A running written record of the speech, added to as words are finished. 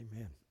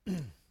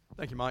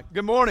Thank you, Mike.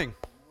 Good morning.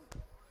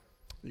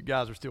 You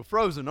guys are still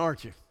frozen,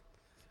 aren't you?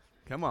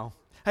 Come on.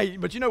 Hey,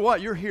 but you know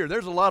what? You're here.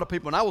 There's a lot of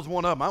people, and I was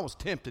one of them. I was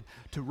tempted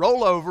to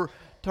roll over,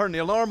 turn the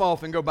alarm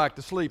off, and go back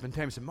to sleep. And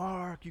Tammy said,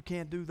 Mark, you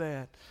can't do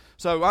that.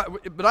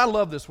 But I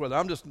love this weather.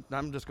 I'm just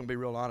going to be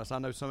real honest. I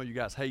know some of you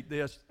guys hate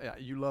this.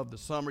 You love the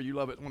summer. You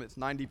love it when it's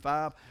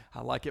 95.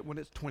 I like it when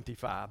it's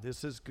 25.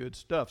 This is good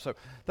stuff. So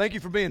thank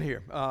you for being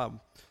here.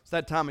 It's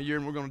that time of year,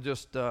 and we're going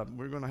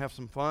to have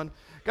some fun.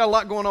 Got a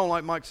lot going on,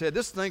 like Mike said.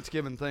 This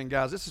Thanksgiving thing,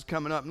 guys, this is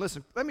coming up. And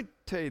listen, let me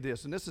tell you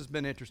this, and this has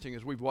been interesting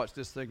as we've watched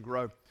this thing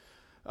grow.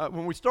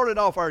 When we started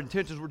off, our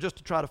intentions were just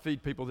to try to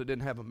feed people that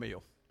didn't have a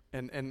meal.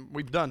 And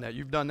we've done that.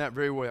 You've done that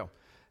very well.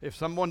 If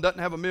someone doesn't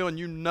have a meal and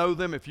you know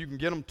them, if you can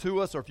get them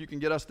to us or if you can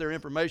get us their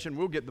information,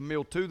 we'll get the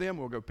meal to them.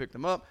 We'll go pick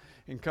them up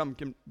and come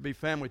can be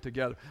family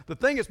together. The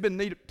thing that's been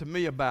neat to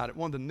me about it,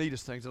 one of the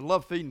neatest things, I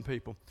love feeding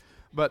people,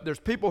 but there's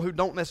people who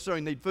don't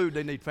necessarily need food,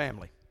 they need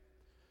family.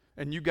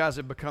 And you guys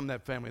have become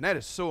that family. And that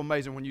is so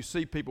amazing when you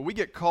see people. We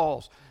get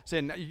calls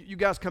saying, you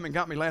guys come and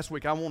got me last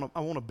week. I want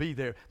to be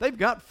there. They've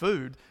got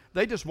food.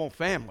 They just want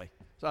family.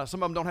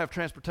 Some of them don't have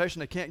transportation.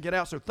 They can't get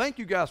out. So thank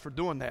you guys for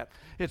doing that.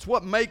 That's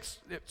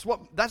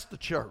the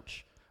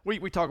church.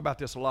 We talk about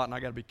this a lot, and I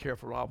got to be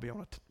careful. I'll be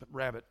on a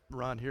rabbit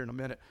run here in a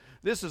minute.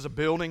 This is a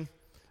building.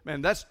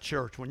 Man, that's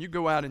church. When you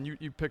go out and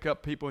you pick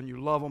up people and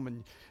you love them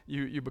and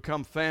you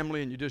become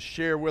family and you just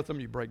share with them,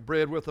 you break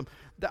bread with them.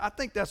 I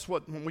think that's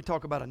what, when we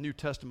talk about a New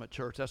Testament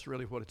church, that's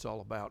really what it's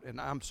all about.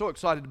 And I'm so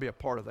excited to be a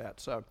part of that.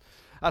 So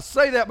I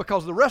say that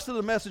because the rest of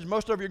the message,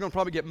 most of you are going to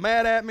probably get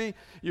mad at me.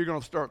 You're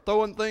going to start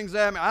throwing things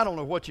at me. I don't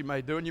know what you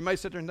may do. And you may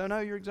sit there and go, no,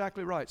 you're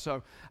exactly right.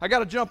 So I got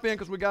to jump in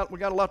because we got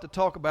a lot to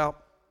talk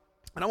about.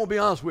 And I'm going to be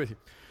honest with you.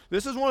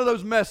 This is one of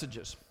those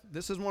messages.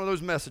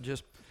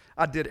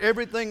 I did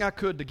everything I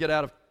could to get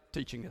out of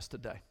teaching this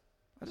today.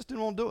 I just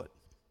didn't want to do it.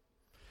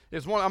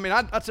 It's one. I mean,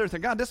 I'd sit there and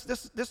think, God,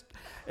 this.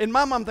 In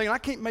my mind, I'm thinking, I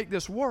can't make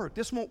this work.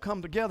 This won't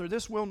come together.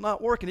 This will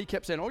not work. And He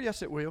kept saying, oh,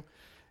 yes, it will.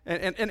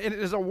 And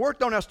as I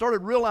worked on it, I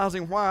started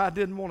realizing why I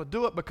didn't want to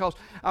do it because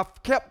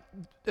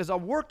as I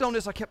worked on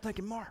this, I kept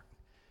thinking, Mark,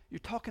 you're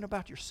talking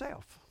about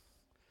yourself,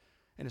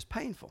 and it's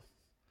painful.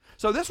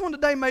 So this one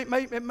today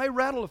may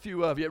rattle a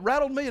few of you. It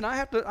rattled me, and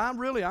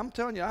I'm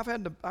telling you, I've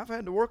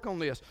had to work on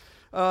this.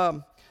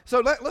 So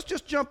let's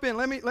just jump in.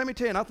 Let me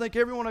tell you, and I think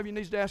every one of you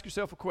needs to ask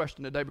yourself a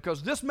question today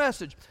because this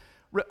message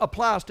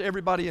applies to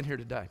everybody in here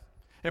today.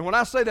 And when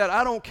I say that,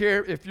 I don't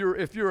care if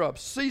you're a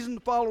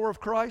seasoned follower of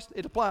Christ,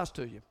 it applies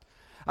to you.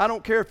 I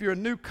don't care if you're a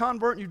new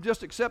convert and you've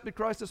just accepted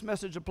Christ, this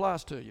message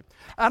applies to you.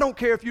 I don't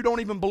care if you don't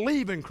even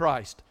believe in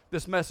Christ,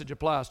 this message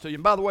applies to you.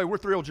 And by the way, we're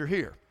thrilled you're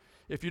here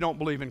if you don't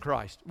believe in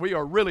Christ. We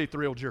are really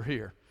thrilled you're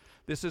here.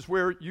 This is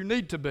where you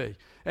need to be.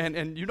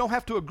 And you don't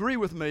have to agree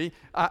with me.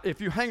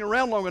 If you hang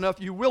around long enough,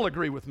 you will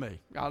agree with me.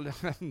 Well,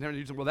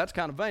 that's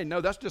kind of vain.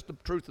 No, that's just the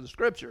truth of the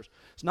Scriptures.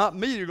 It's not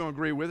me you're going to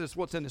agree with. It's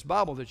what's in this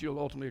Bible that you'll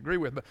ultimately agree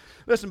with. But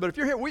listen, but if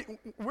you're here,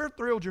 we're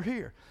thrilled you're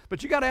here.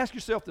 But you got to ask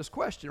yourself this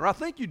question, or I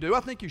think you do.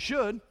 I think you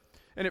should.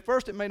 And at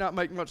first it may not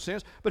make much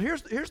sense. But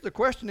here's the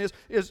question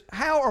is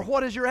how or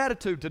what is your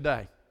attitude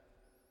today?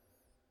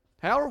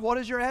 How or what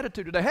is your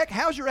attitude today? Heck,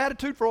 how's your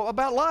attitude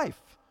about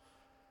life?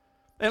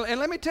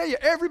 And let me tell you,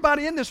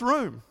 everybody in this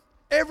room,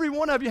 every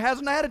one of you has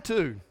an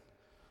attitude.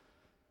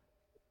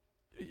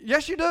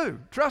 Yes, you do.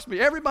 Trust me,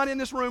 everybody in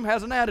this room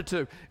has an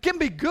attitude. It can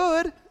be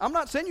good. I'm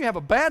not saying you have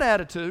a bad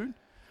attitude,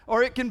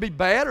 or it can be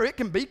bad, or it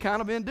can be kind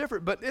of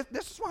indifferent. But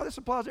this is why this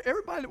applies to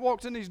everybody that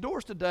walks in these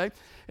doors today,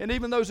 and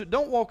even those that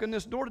don't walk in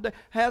this door today,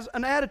 has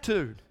an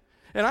attitude.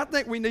 And I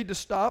think we need to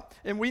stop,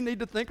 and we need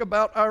to think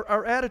about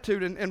our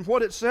attitude and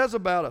what it says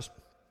about us.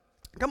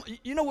 Come on,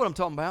 you know what I'm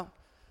talking about.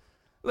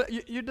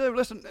 You do.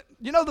 Listen,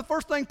 you know the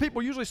first thing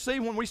people usually see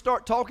when we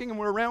start talking and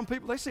we're around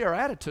people, they see our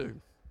attitude.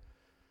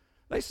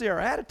 They see our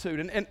attitude.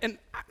 And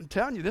I'm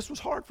telling you, this was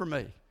hard for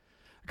me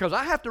because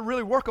I have to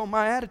really work on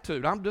my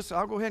attitude. I'll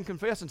go ahead and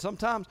confess, and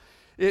sometimes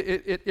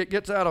it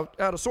gets out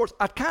of sorts.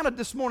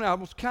 This morning, I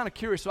was kind of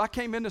curious. So I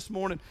came in this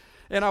morning,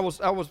 and I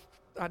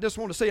just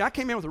wanted to see, I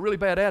came in with a really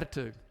bad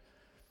attitude.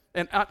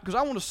 And because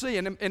I want to see,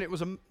 and it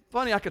was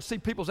funny, I could see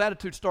people's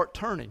attitudes start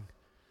turning.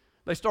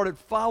 They started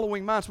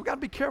following mine. So we've got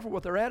to be careful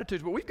with our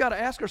attitudes. But we've got to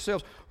ask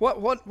ourselves,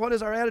 what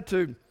is our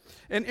attitude?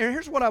 And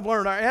here's what I've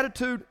learned. Our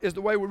attitude is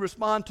the way we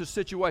respond to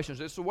situations.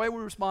 It's the way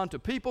we respond to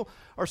people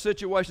or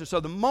situations.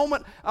 So the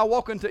moment I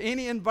walk into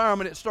any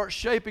environment, it starts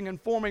shaping and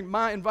forming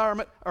my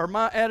environment or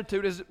my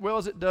attitude as well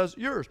as it does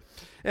yours.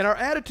 And our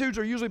attitudes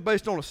are usually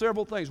based on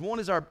several things. One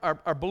is our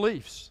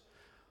beliefs.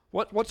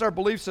 What's our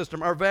belief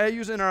system? Our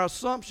values and our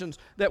assumptions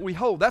that we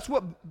hold. That's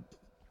what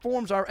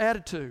forms our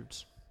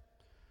attitudes.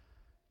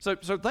 So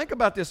think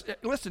about this.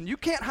 Listen, you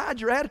can't hide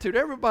your attitude.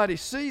 Everybody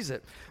sees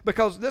it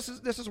because this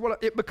is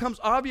what it becomes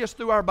obvious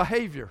through our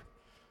behavior.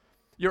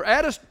 Your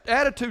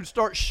attitude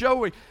starts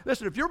showing.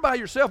 Listen, if you're by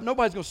yourself,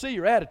 nobody's going to see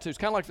your attitude. It's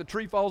kind of like the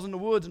tree falls in the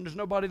woods and there's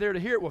nobody there to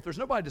hear it. Well, if there's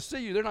nobody to see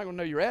you, they're not going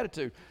to know your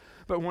attitude.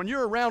 But when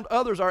you're around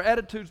others, our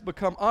attitudes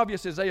become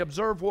obvious as they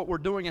observe what we're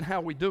doing and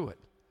how we do it.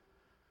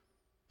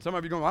 Some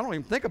of you are going, I don't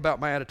even think about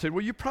my attitude.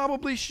 Well, you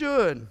probably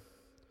should.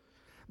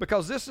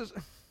 Because this is,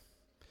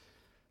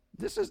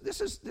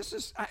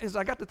 as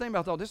I got to think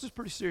about it, this is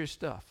pretty serious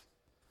stuff.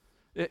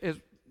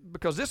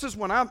 Because this is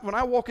when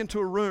I walk into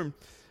a room,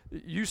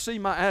 you see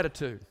my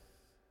attitude.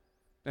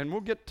 And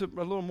we'll get to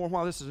a little more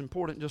why this is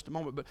important in just a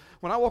moment. But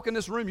when I walk in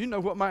this room, you know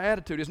what my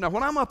attitude is. Now,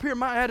 when I'm up here,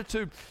 my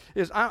attitude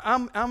is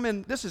I'm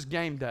in, this is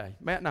game day.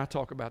 Matt and I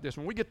talk about this.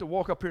 When we get to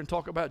walk up here and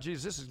talk about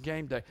Jesus, this is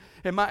game day.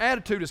 And my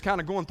attitude is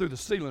kind of going through the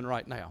ceiling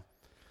right now.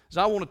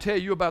 So I want to tell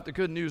you about the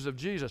good news of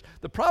Jesus.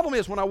 The problem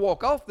is when I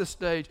walk off this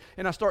stage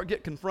and I start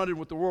getting confronted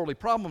with the worldly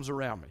problems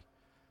around me.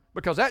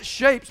 Because that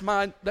shapes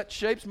my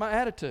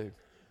attitude.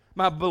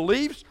 My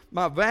beliefs,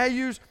 my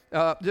values,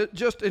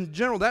 just in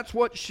general, that's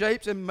what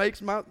shapes and makes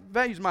my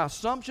values, my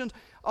assumptions.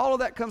 All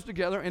of that comes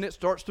together and it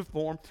starts to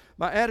form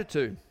my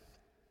attitude.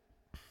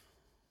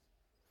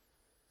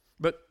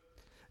 But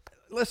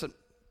listen,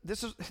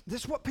 this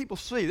is what people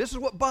see. This is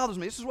what bothers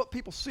me. This is what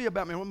people see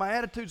about me. When my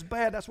attitude's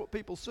bad, that's what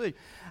people see.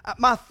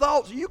 My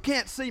thoughts, you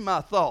can't see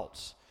my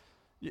thoughts.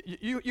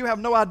 You have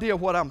no idea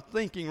what I'm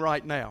thinking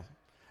right now.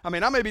 I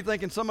mean, I may be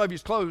thinking some of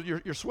you's clothes,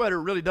 your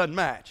sweater really doesn't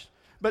match.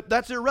 But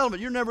that's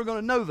irrelevant. You're never going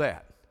to know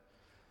that.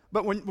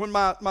 But when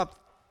my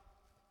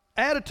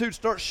attitude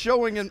starts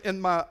showing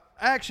in my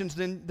actions,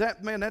 then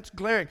that's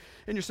glaring.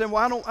 And you're saying,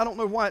 well, I don't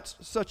know why it's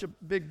such a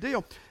big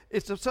deal.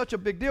 It's such a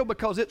big deal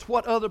because it's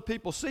what other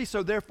people see,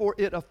 so therefore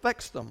it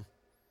affects them.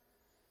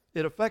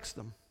 It affects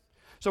them.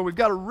 So we've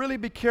got to really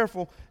be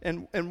careful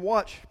and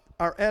watch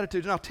our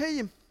attitudes. And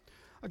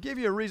I'll give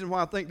you a reason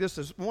why I think this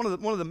is one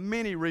of the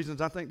many reasons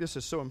I think this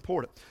is so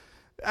important.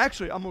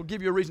 Actually, I'm going to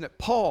give you a reason that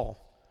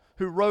Paul,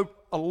 who wrote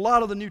a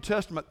lot of the New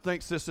Testament,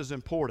 thinks this is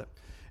important.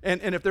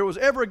 And if there was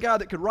ever a guy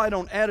that could write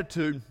on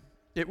attitude,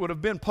 it would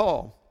have been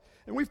Paul.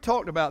 And we've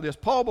talked about this.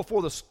 Paul,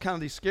 before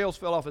these scales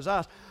fell off his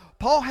eyes,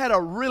 Paul had a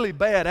really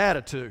bad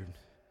attitude.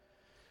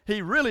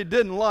 He really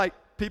didn't like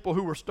people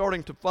who were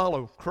starting to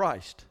follow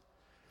Christ.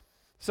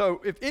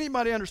 So if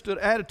anybody understood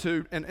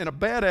attitude and a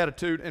bad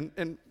attitude,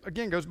 and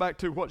again goes back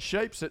to what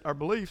shapes it, our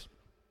beliefs,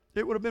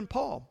 it would have been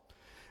Paul.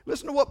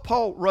 Listen to what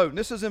Paul wrote, and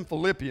this is in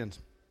Philippians.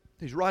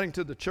 He's writing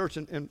to the church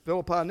in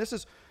Philippi, and this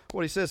is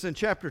what he says in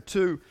chapter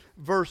 2,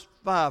 verse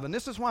 5. And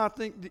this is why I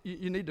think that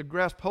you need to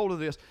grasp hold of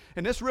this.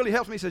 And this really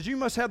helps me. He says, you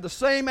must have the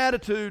same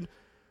attitude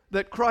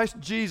that Christ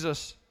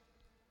Jesus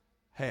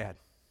had.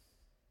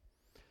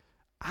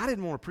 I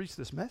didn't want to preach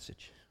this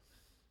message.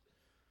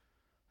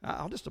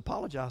 I'll just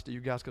apologize to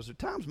you guys because at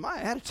times my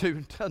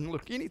attitude doesn't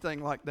look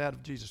anything like that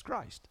of Jesus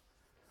Christ.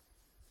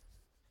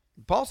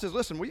 Paul says,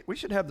 listen, we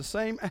should have the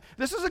same.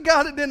 This is a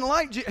guy that didn't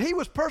like Jesus. He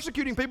was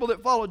persecuting people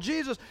that followed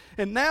Jesus,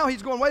 and now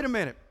he's going, wait a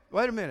minute.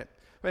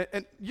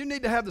 And you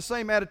need to have the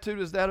same attitude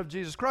as that of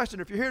Jesus Christ.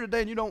 And if you're here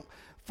today and you don't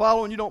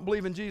follow and you don't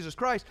believe in Jesus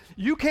Christ,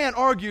 you can't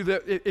argue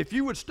that if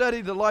you would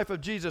study the life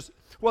of Jesus,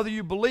 whether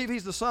you believe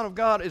he's the Son of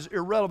God is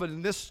irrelevant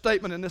in this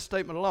statement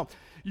alone.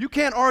 You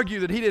can't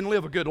argue that he didn't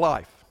live a good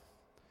life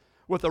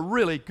with a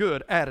really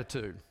good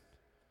attitude.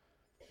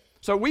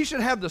 So we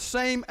should have the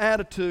same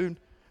attitude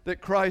that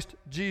Christ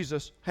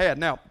Jesus had.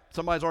 Now,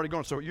 somebody's already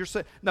going, so you're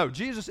saying, no,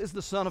 Jesus is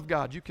the Son of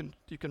God. You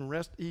can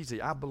rest easy.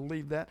 I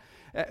believe that.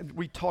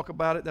 We talk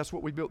about it. That's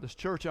what we built this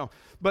church on.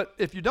 But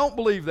if you don't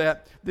believe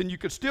that, then you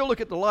could still look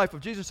at the life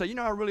of Jesus and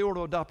say, I really ought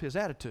to adopt his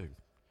attitude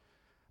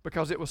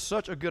because it was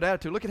such a good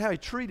attitude. Look at how he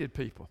treated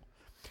people.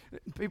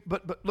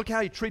 But look how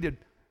he treated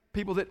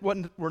people that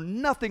were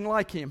nothing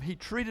like him. He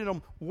treated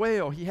them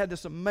well. He had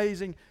this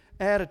amazing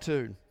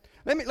attitude.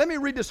 Let me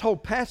read this whole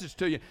passage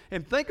to you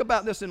and think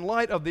about this in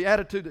light of the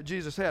attitude that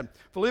Jesus had.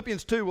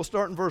 Philippians 2, we'll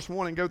start in verse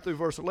 1 and go through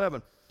verse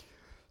 11.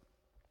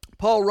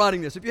 Paul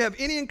writing this, if you have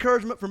any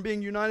encouragement from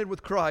being united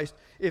with Christ,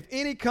 if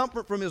any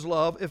comfort from his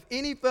love, if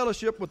any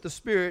fellowship with the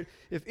Spirit,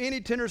 if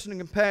any tenderness and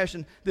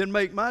compassion, then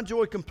make my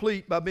joy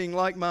complete by being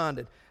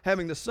like-minded,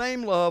 having the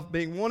same love,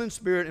 being one in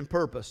spirit and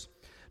purpose.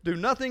 Do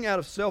nothing out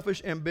of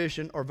selfish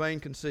ambition or vain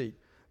conceit,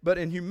 but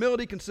in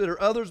humility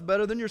consider others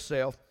better than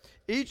yourself.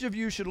 Each of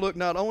you should look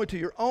not only to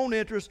your own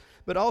interest,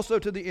 but also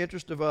to the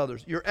interest of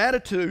others. Your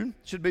attitude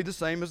should be the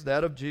same as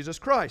that of Jesus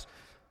Christ,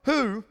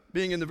 who,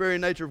 being in the very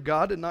nature of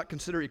God, did not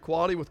consider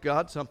equality with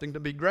God something to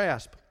be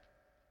grasped,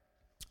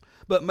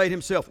 but made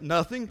himself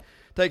nothing,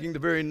 taking the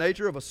very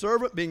nature of a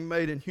servant, being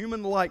made in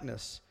human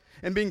likeness.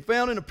 And being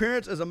found in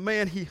appearance as a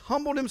man, he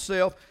humbled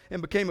himself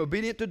and became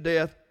obedient to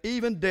death,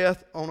 even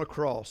death on a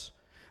cross.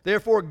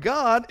 Therefore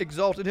God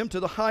exalted him to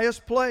the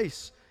highest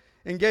place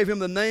and gave him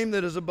the name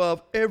that is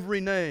above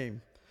every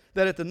name,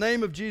 that at the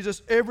name of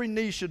Jesus every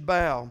knee should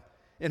bow,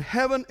 in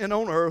heaven and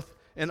on earth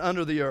and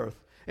under the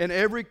earth, and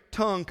every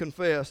tongue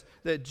confess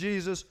that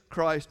Jesus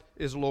Christ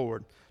is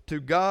Lord, to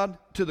God,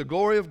 to the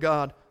glory of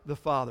God the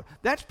Father.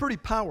 That's pretty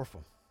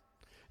powerful.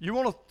 You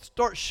want to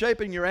start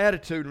shaping your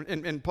attitude,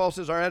 and Paul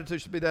says our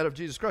attitude should be that of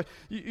Jesus Christ.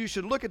 You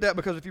should look at that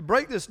because if you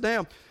break this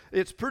down,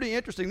 it's pretty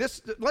interesting.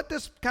 Let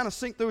this kind of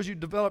sink through as you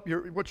develop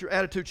what your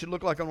attitude should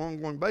look like on an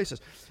ongoing basis.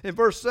 In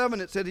verse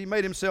 7, it said he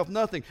made himself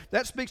nothing.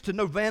 That speaks to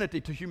no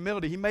vanity, to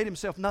humility. He made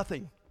himself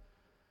nothing.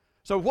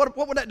 So what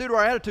would that do to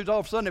our attitudes all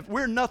of a sudden if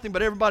we're nothing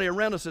but everybody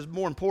around us is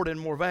more important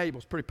and more valuable?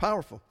 It's pretty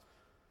powerful.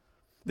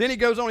 Then he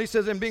goes on, he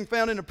says, and being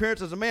found in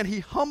appearance as a man, he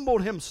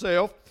humbled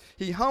himself.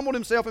 He humbled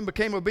himself and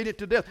became obedient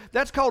to death.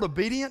 That's called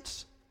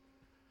obedience.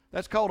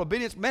 That's called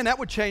obedience. Man, that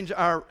would change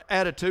our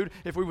attitude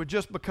if we would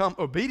just become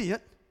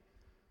obedient.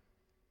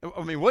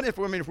 I mean,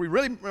 if we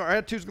really, our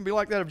attitude's going to be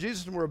like that of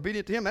Jesus and we're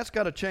obedient to him, that's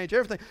got to change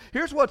everything.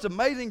 Here's what's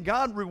amazing.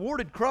 God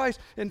rewarded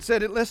Christ and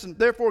said, listen,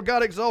 therefore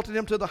God exalted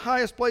him to the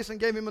highest place and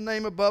gave him a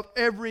name above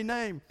every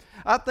name.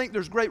 I think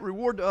there's great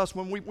reward to us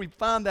when we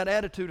find that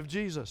attitude of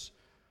Jesus.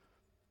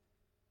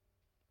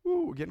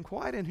 Ooh, we're getting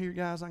quiet in here,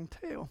 guys, I can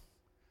tell.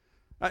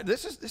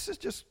 This is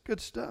just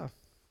good stuff.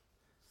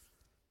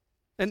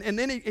 And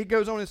then he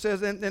goes on and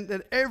says, and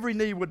that every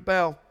knee would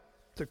bow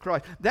to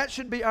Christ. That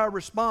should be our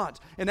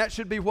response, and that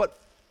should be what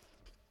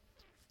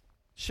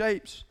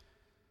shapes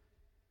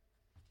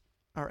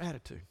our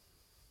attitude.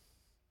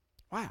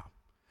 Wow.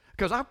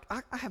 Because I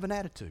have an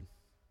attitude.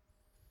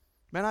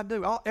 Man, I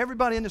do.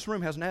 Everybody in this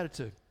room has an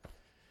attitude.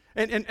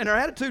 And our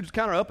attitude is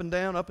kind of up and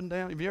down, up and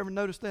down. Have you ever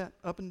noticed that?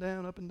 Up and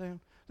down, up and down.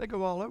 They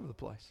go all over the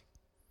place.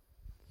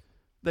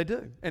 They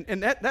do.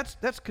 And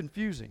that's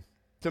confusing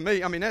to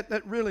me. I mean,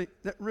 that really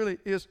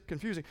is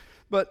confusing.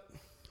 But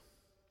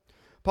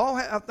Paul,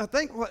 I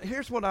think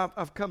here's what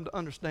I've come to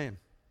understand.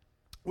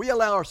 We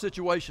allow our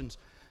situations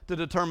to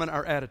determine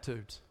our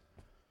attitudes.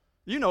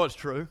 You know it's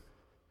true.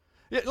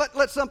 Yeah,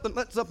 let something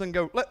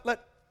go.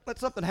 Let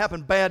something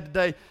happen bad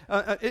today.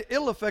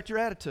 It'll affect your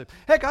attitude.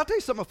 Heck, I'll tell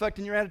you something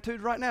affecting your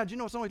attitude right now. Do you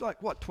know it's only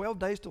 12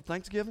 days till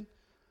Thanksgiving?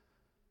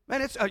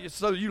 Man,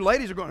 so you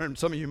ladies are going, and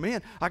some of you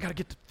men, I got to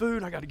get the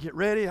food, I got to get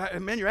ready.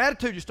 Man, your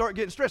attitude, you start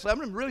getting stressed. I'm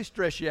going to really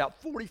stress you out.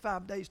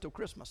 45 days till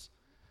Christmas.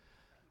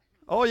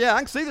 Oh, yeah, I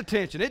can see the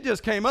tension. It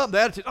just came up,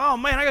 the attitude. Oh,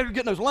 man, I got to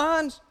get in those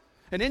lines.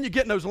 And then you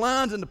get in those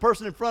lines, and the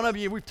person in front of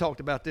you, we've talked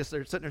about this,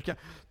 they're sitting there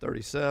counting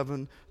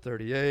 37,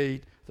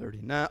 38,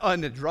 39,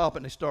 and they drop it,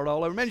 and they start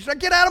all over. Man, you say,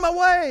 get out of my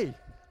way.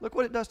 Look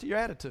what it does to your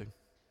attitude.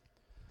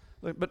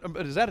 But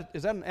is that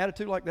an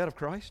attitude like that of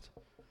Christ?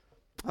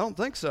 I don't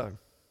think so.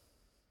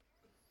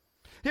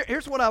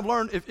 Here's what I've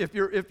learned. If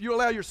you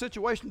allow your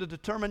situation to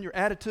determine your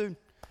attitude,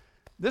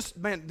 this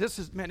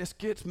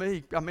gets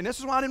me. I mean, this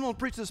is why I didn't want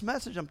to preach this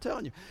message. I'm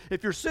telling you.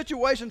 If your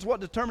situation's what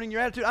determining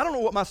your attitude, I don't know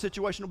what my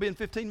situation will be in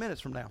 15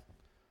 minutes from now.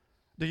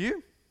 Do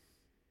you?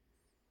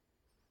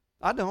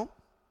 I don't.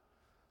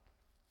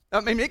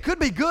 I mean, it could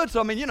be good. So,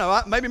 I mean,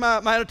 maybe my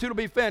attitude will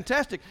be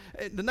fantastic.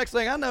 The next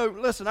thing I know,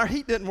 listen, our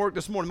heat didn't work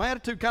this morning. My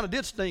attitude kind of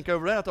did stink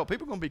over there. I thought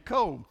people are going to be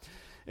cold.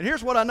 And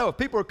here's what I know. If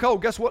people are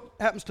cold, guess what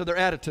happens to their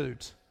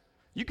attitudes?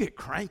 You get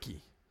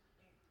cranky.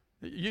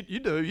 You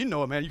do. You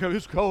know it, man. You go,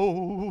 it's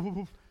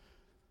cold.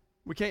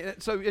 We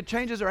can't. So it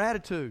changes our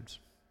attitudes.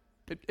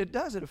 It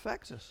does. It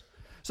affects us.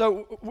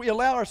 So we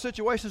allow our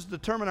situations to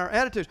determine our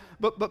attitudes.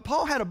 But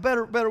Paul had a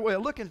better way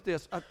of looking at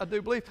this. I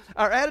do believe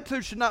our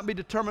attitude should not be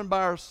determined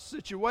by our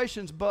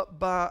situations, but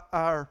by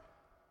our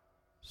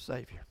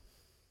Savior.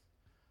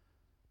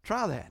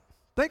 Try that.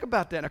 Think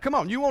about that. Now, come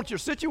on. You want your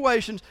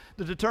situations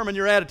to determine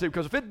your attitude,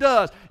 because if it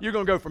does, you're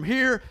going to go from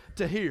here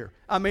to here.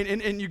 I mean,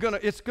 and you're going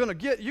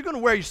to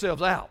wear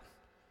yourselves out.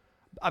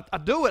 I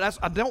do it.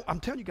 I'm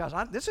telling you guys,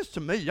 this is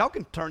to me. Y'all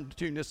can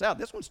tune this out.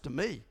 This one's to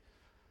me.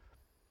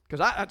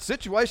 Because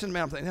situation,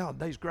 man, I'm thinking, oh,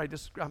 day's great.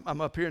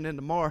 I'm up here, and then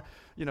tomorrow,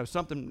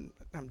 something,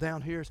 I'm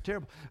down here. It's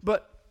terrible.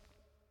 But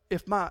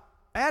if my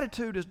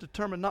attitude is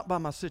determined not by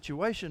my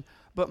situation,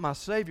 but my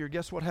Savior,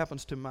 guess what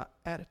happens to my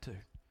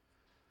attitude?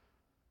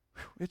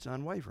 It's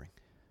unwavering.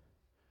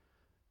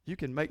 You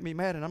can make me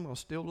mad and I'm going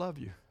to still love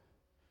you.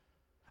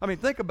 I mean,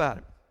 think about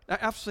it.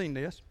 I've seen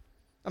this.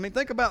 I mean,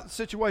 think about the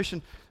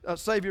situation,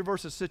 Savior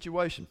versus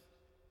situation.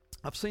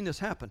 I've seen this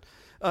happen.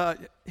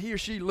 He or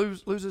she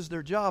loses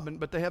their job,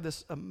 but they have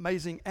this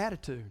amazing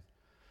attitude.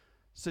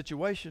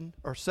 Situation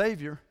or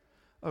Savior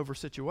over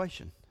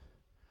situation.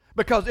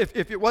 Because if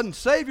it wasn't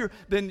Savior,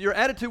 then your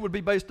attitude would be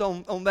based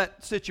on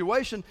that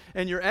situation,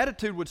 and your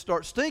attitude would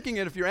start stinking.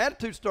 And if your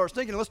attitude starts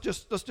stinking, let's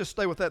just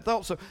stay with that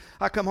thought. So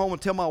I come home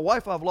and tell my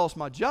wife I've lost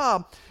my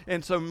job,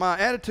 and so my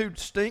attitude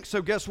stinks.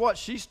 So guess what?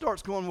 She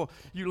starts going, well,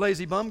 you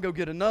lazy bum, go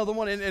get another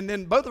one. And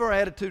then both of our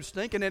attitudes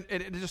stink, and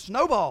it just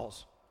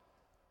snowballs.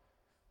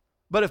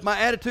 But if my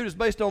attitude is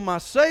based on my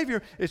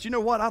Savior, it's, you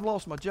know what? I've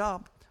lost my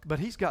job, but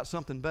He's got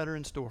something better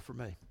in store for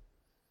me.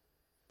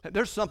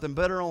 There's something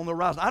better on the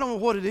horizon. I don't know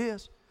what it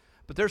is.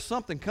 But there's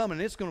something coming,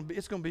 and it's going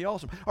to be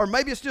awesome. Or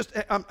maybe it's just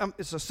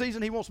it's a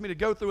season He wants me to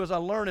go through as I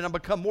learn and I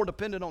become more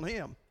dependent on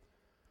Him.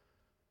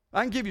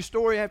 I can give you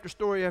story after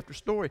story after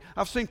story.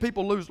 I've seen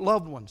people lose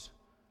loved ones.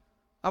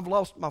 I've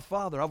lost my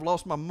father. I've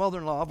lost my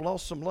mother-in-law. I've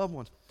lost some loved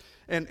ones.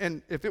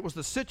 And if it was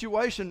the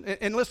situation,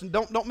 and listen,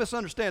 don't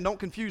misunderstand. Don't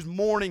confuse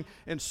mourning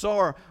and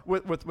sorrow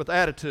with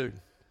attitude.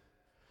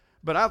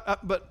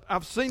 But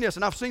I've seen this,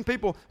 and I've seen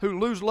people who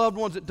lose loved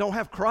ones that don't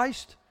have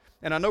Christ.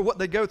 And I know what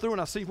they go through, and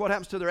I see what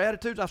happens to their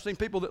attitudes. I've seen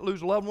people that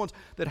lose loved ones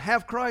that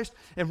have Christ,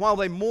 and while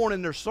they mourn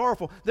and they're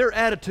sorrowful, their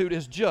attitude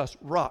is just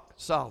rock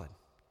solid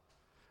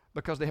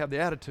because they have the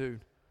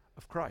attitude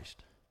of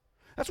Christ.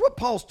 That's what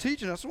Paul's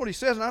teaching. That's what he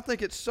says, and I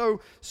think it's so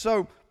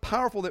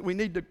powerful that we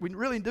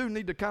really do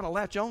need to kind of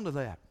latch on to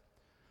that.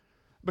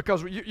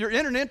 Because you're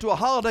entering into a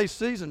holiday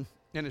season,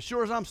 and as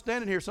sure as I'm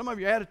standing here, some of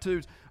your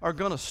attitudes are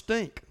going to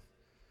stink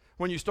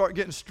when you start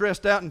getting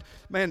stressed out. And,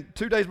 man,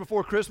 2 days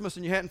before Christmas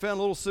and you hadn't found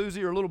little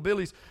Susie or little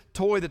Billy's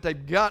toy that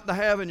they've got to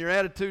have in your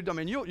attitude, I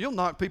mean, you'll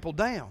knock people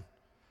down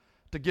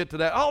to get to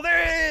that. Oh,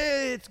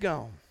 there it's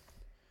gone.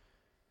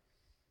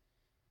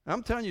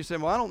 I'm telling you,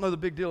 saying, well, I don't know the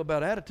big deal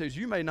about attitudes.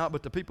 You may not,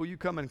 but the people you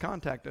come in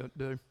contact with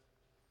do.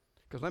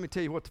 Because let me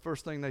tell you what the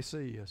first thing they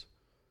see is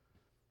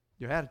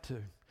your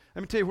attitude.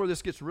 Let me tell you where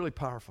this gets really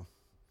powerful.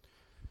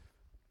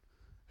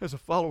 As a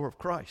follower of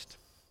Christ,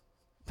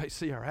 they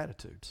see our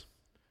attitudes.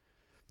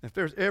 If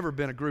there's ever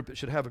been a group that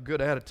should have a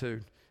good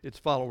attitude, it's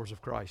followers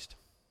of Christ.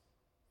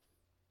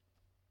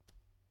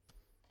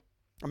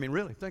 I mean,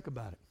 really, think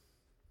about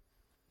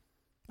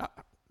it.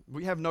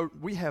 We have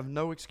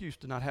no excuse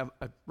to not have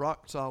a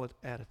rock-solid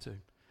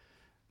attitude.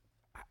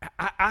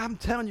 I'm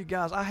telling you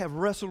guys, I have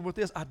wrestled with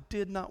this. I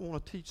did not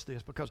want to teach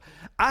this because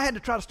I had to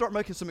try to start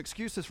making some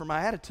excuses for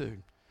my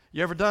attitude.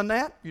 You ever done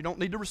that? You don't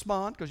need to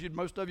respond because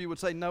most of you would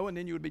say no, and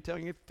then you would be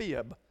telling a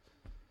fib.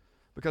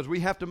 Because we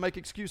have to make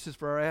excuses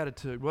for our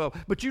attitude. Well,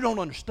 but you don't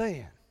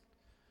understand.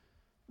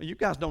 You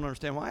guys don't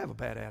understand why I have a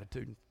bad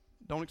attitude.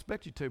 Don't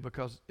expect you to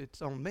because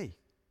it's on me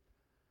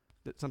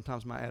that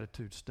sometimes my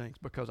attitude stinks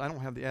because I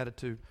don't have the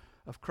attitude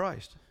of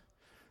Christ.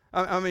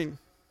 I mean,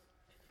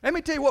 let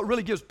me tell you what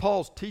really gives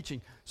Paul's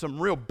teaching some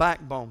real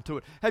backbone to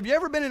it. Have you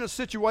ever been in a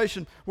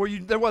situation where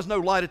there was no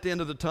light at the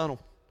end of the tunnel?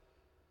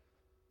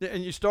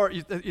 And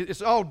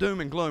it's all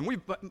doom and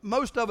gloom.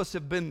 Most of us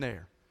have been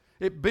there.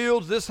 It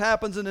builds, this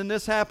happens, and then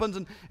this happens,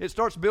 and it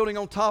starts building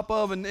on top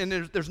of, and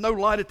there's no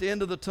light at the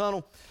end of the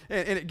tunnel.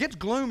 And it gets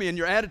gloomy, and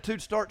your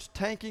attitude starts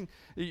tanking.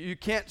 You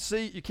can't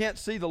see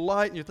the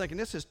light, and you're thinking,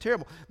 this is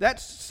terrible.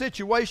 That's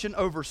situation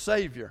over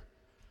Savior.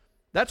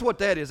 That's what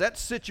that is.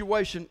 That's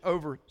situation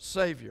over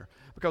Savior.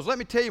 Because let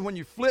me tell you, when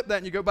you flip that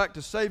and you go back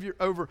to Savior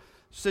over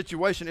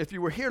situation, if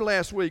you were here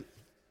last week,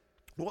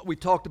 what we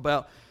talked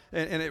about,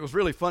 and it was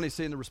really funny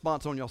seeing the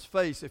response on y'all's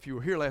face if you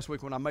were here last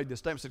week when I made this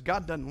statement, said,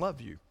 God doesn't love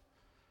you.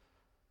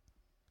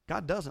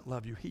 God doesn't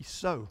love you. He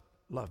so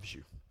loves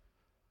you.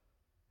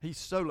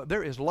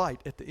 There is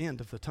light at the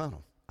end of the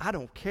tunnel. I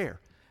don't care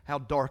how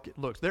dark it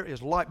looks. There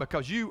is light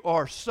because you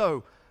are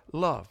so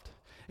loved.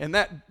 And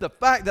that the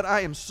fact that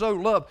I am so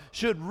loved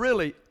should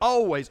really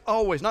always,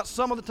 not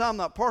some of the time,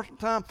 not part of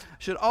the time,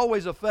 should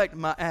always affect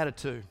my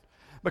attitude.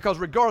 Because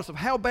regardless of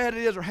how bad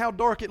it is or how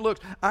dark it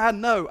looks, I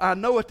know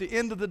at the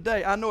end of the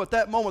day, I know at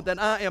that moment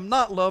that I am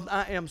not loved.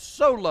 I am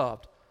so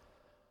loved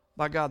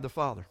by God the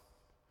Father.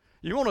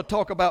 You want to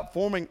talk about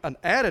forming an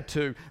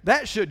attitude,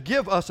 that should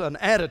give us an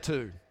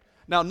attitude.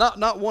 Now,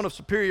 not one of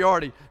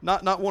superiority,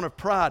 not one of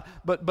pride,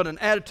 but an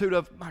attitude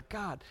of, my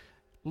God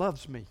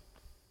loves me.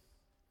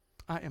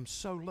 I am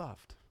so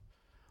loved.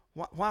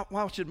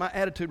 Why should my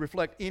attitude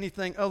reflect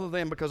anything other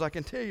than, because I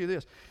can tell you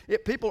this,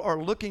 people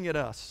are looking at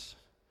us.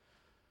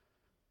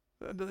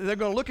 They're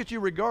going to look at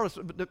you regardless.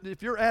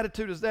 If your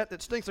attitude is that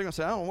stinks, they're going to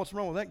say, I don't know what's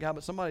wrong with that guy,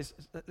 but somebody's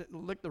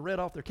licked the red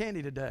off their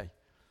candy today.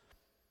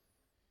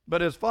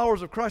 But as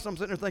followers of Christ, I'm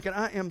sitting there thinking,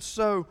 I am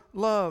so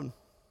loved.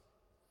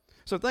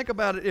 So think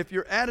about it. If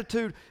your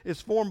attitude is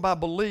formed by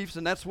beliefs,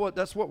 and that's what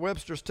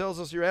Webster's tells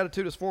us, your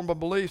attitude is formed by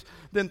beliefs,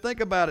 then think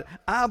about it.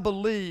 I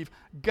believe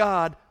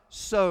God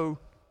so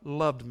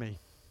loved me.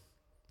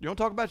 You don't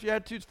talk about your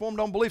attitudes formed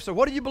on beliefs. So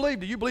what do you believe?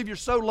 Do you believe you're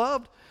so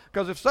loved?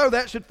 Because if so,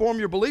 that should form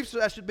your beliefs.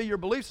 That should be your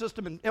belief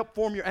system and help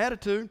form your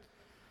attitude.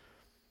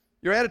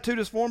 Your attitude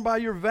is formed by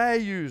your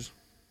values.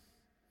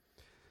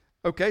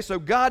 Okay, so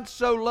God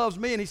so loves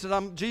me, and he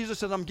said, Jesus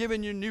says, I'm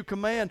giving you a new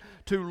command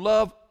to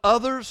love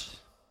others.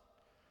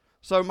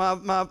 So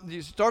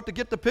you start to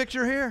get the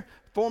picture here,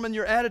 forming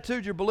your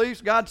attitude, your beliefs.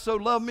 God so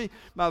loved me.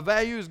 My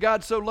values,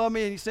 God so loved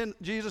me, and he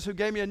sent Jesus who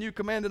gave me a new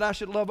command that I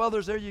should love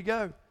others. There you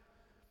go.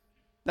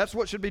 That's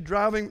what should be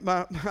driving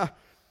my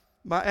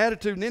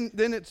attitude. And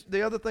then it's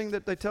the other thing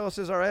that they tell us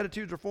is our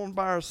attitudes are formed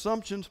by our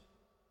assumptions.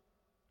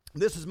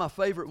 This is my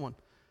favorite one.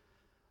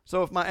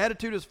 So if my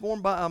attitude is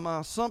formed by my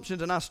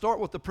assumptions, and I start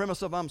with the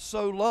premise of I'm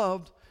so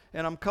loved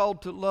and I'm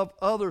called to love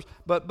others,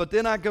 but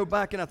then I go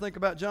back and I think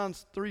about John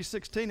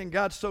 3:16, and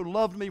God so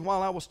loved me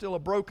while I was still a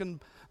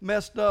broken,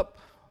 messed up,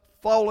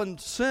 fallen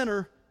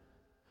sinner,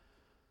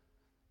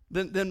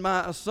 then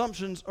my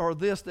assumptions are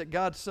this, that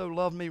God so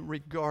loved me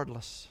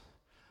regardless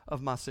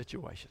of my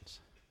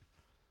situations.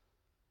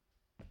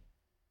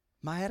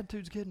 My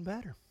attitude's getting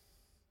better.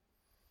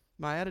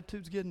 My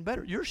attitude's getting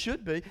better. Yours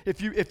should be.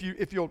 If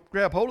you'll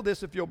grab hold of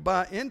this, if you'll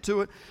buy into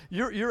it,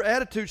 your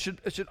attitude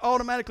should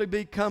automatically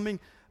be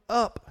coming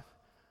up.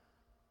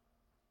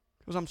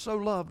 Because I'm so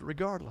loved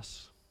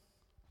regardless.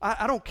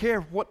 I don't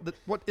care what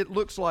it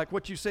looks like,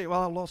 what you say.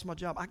 Well, I lost my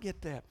job. I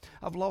get that.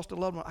 I've lost a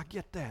loved one. I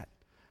get that.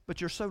 But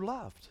you're so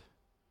loved.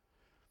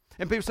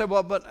 And people say,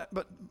 well,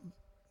 but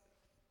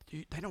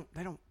they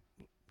don't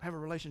have a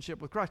relationship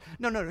with Christ.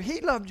 No.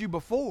 He loved you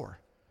before.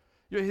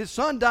 His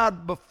son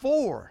died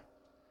before.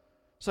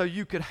 So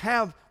you could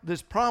have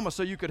this promise,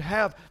 so you could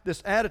have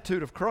this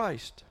attitude of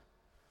Christ.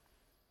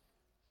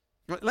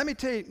 Let me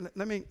tell you,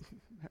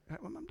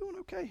 I'm doing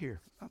okay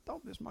here. I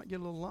thought this might get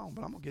a little long,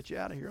 but I'm going to get you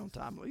out of here on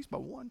time, at least by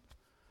 1.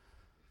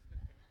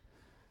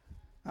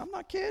 I'm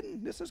not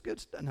kidding. This is good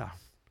stuff. No.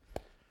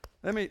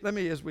 Let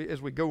me as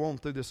we go on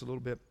through this a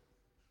little bit,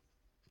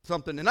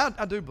 something, and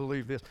I do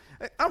believe this.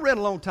 I read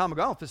a long time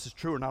ago, I don't know if this is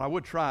true or not. I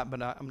would try it,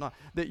 but I'm not,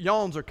 that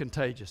yawns are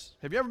contagious.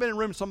 Have you ever been in a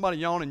room with somebody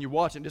yawn and you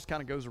watch it and it just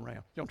kind of goes around?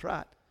 You don't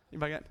try it?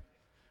 Anybody got it?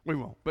 We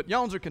won't. But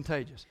yawns are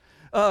contagious.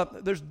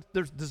 There's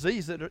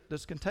disease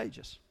that's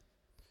contagious.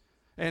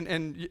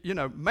 And you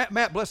know,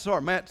 Matt, bless his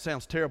heart, Matt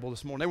sounds terrible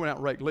this morning. They went out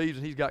and raked leaves,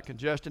 and he's got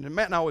congestion. And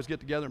Matt and I always get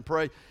together and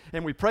pray.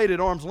 And we prayed at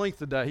arm's length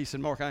today. He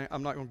said, Mark,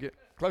 I'm not going to get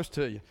close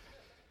to you.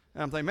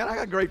 And I'm thinking, man, I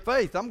got great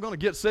faith. I'm going to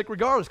get sick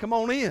regardless. Come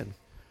on in.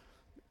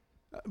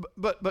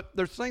 But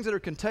there's things that are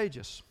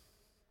contagious.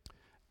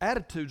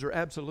 Attitudes are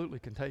absolutely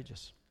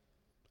contagious.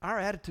 Our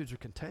attitudes are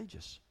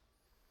contagious.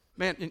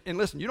 Man, and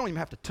listen, you don't even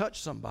have to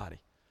touch somebody.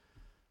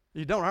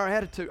 You don't. Our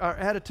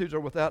attitudes are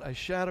without a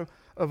shadow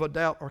of a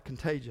doubt are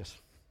contagious.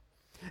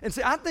 And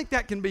see, I think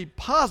that can be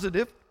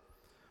positive,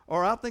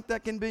 or I think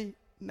that can be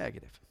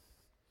negative.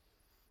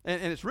 And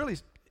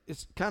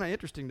it's kind of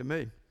interesting to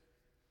me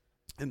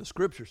in the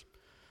scriptures.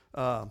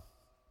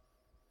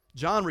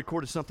 John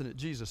recorded something that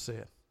Jesus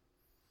said.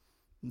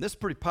 And this is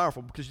pretty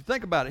powerful because you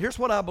think about it. Here's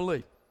what I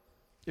believe.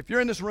 If you're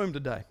in this room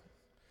today,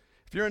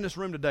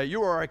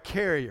 you are a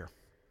carrier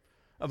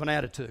of an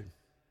attitude.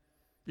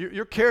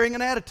 You're carrying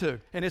an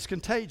attitude, and it's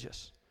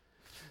contagious.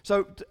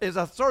 So as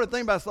I started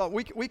thinking about it, I thought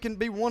we can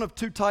be one of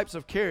 2 types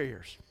of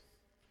carriers.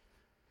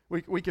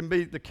 We can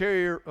be the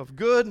carrier of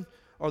good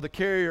or the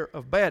carrier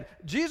of bad.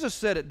 Jesus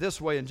said it this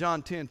way in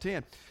John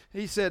 10:10.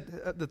 He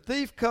said, the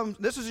thief comes,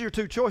 this is your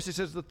 2 choices.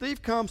 He says, the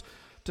thief comes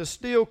to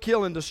steal,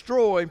 kill, and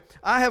destroy.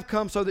 I have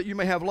come so that you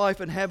may have life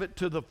and have it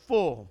to the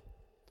full.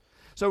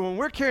 So when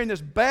we're carrying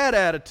this bad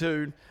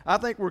attitude, I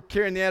think we're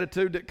carrying the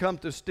attitude that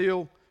comes to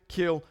steal,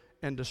 kill,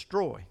 and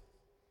destroy.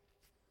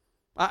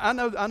 I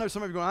know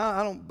some of you are going,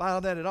 I don't buy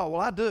that at all.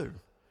 Well, I do.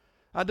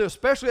 I do,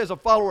 especially as a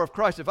follower of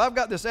Christ. If I've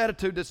got this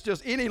attitude that's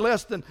just any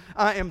less than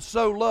I am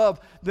so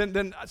loved,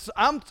 then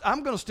I'm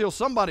going to steal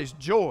somebody's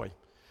joy.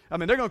 I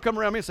mean, they're going to come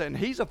around me and say, and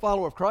he's a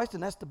follower of Christ,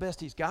 and that's the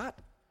best he's got.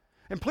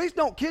 And please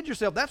don't kid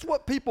yourself. That's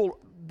what people,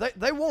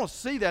 they want to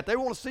see that. They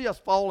want to see us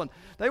fall, and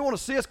they want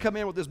to see us come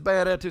in with this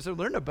bad attitude. So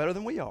they're no better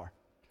than we are.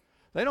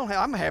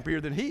 I'm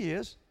happier than he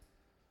is.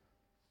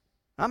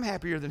 I'm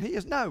happier than he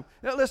is. No.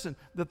 Now listen,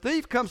 the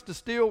thief comes to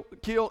steal,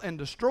 kill, and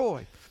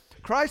destroy.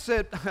 Christ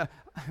said,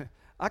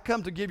 I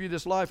come to give you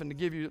this life and to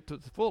give you it to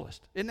the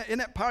fullest. Isn't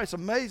that power? It's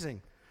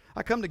amazing.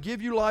 I come to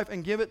give you life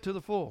and give it to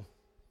the full.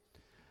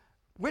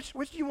 Which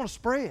do you want to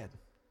spread?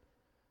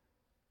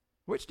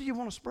 Which do you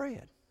want to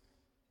spread?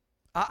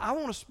 I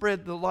want to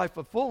spread the life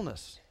of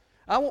fullness.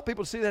 I want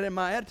people to see that in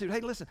my attitude. Hey,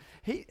 listen,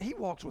 he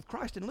walks with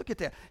Christ, and look at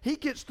that. He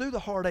gets through the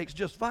heartaches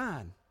just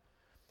fine.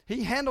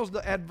 He handles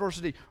the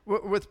adversity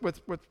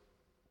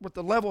with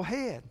the level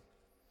head.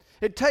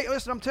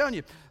 Listen, I'm telling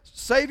you,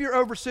 Savior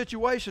over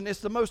situation, it's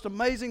the most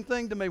amazing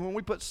thing to me. When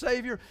we put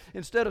Savior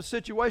instead of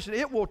situation,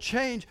 it will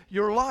change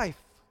your life.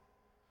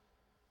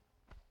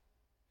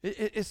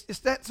 It's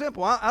that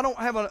simple. I don't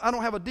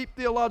have a deep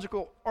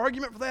theological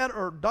argument for that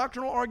or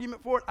doctrinal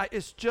argument for it.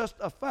 It's just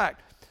a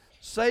fact.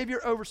 Savior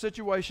over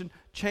situation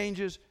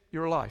changes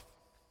your life.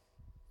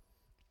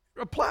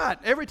 Apply it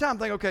every time.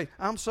 Think, okay,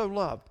 I'm so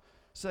loved.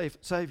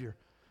 Savior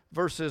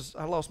versus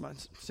I lost my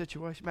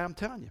situation. Man, I'm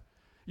telling you.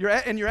 Your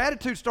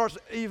attitude starts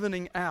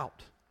evening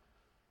out.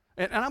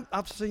 And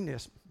I've seen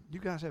this. You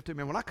guys have too,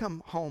 man. When I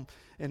come home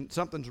and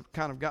something's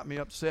kind of got me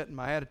upset and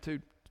my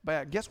attitude's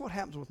bad, guess what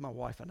happens with my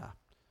wife and I?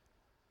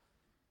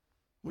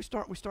 We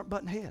start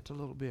butting heads a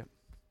little bit.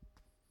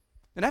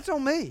 And that's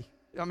on me.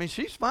 I mean,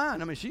 she's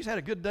fine. I mean, she's had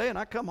a good day, and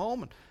I come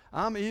home, and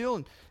I'm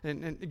ill.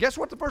 And guess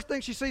what the first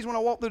thing she sees when I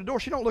walk through the door?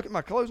 She don't look at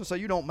my clothes and say,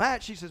 you don't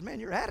match. She says, man,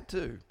 your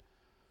attitude.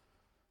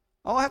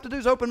 All I have to do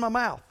is open my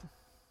mouth.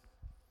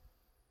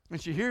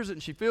 And she hears it,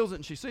 and she feels it,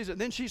 and she sees it,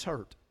 and then she's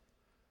hurt.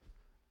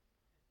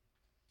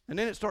 And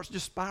then it starts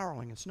just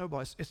spiraling and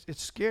snowballing.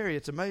 It's scary.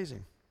 It's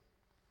amazing.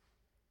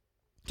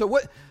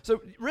 So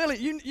really,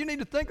 you need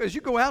to think as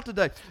you go out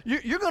today.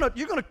 You're gonna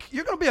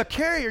be a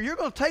carrier. You're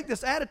gonna take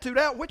this attitude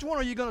out. Which one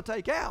are you gonna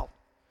take out?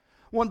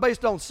 One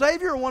based on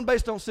Savior or one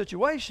based on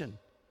situation?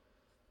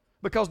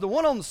 Because the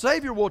one on the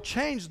Savior will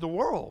change the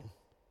world.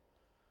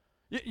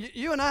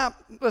 You and I,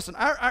 listen,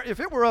 if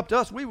it were up to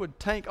us, we would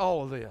tank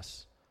all of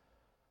this.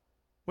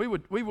 We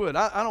would.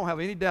 I don't have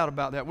any doubt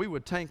about that. We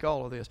would tank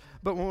all of this.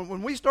 But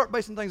when we start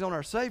basing things on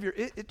our Savior,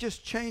 it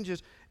just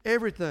changes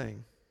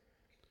everything.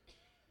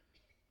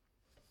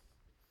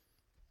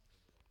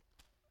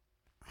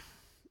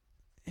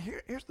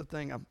 Here's the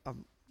thing I've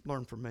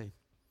learned from me.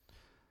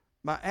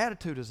 My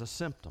attitude is a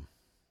symptom.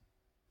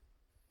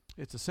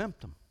 It's a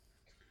symptom.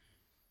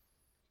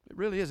 It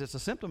really is. It's a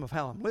symptom of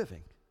how I'm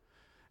living.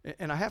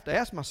 And I have to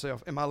ask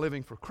myself, am I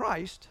living for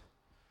Christ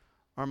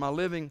or am I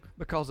living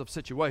because of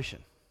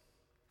situation?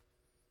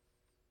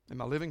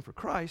 Am I living for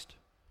Christ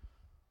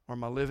or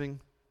am I living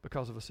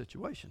because of a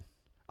situation?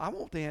 I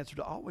want the answer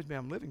to always be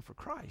I'm living for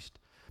Christ.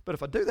 But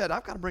if I do that,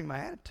 I've got to bring my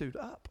attitude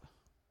up.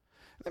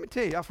 Let me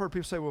tell you, I've heard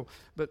people say, well,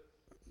 but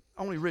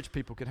only rich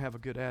people can have a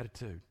good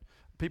attitude.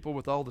 People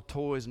with all the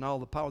toys and all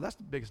the power, that's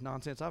the biggest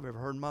nonsense I've ever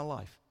heard in my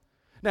life.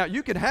 Now,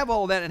 you can have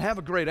all that and have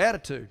a great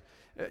attitude.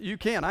 You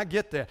can, I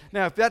get that.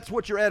 Now, if that's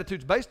what your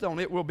attitude's based on,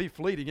 it will be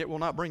fleeting. It will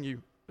not bring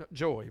you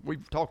joy.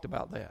 We've talked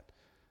about that.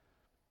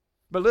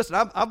 But listen,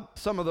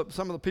 some of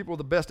the people with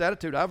the best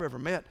attitude I've ever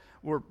met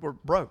were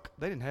broke.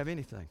 They didn't have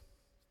anything.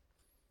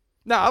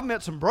 Now, I've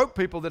met some broke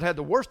people that had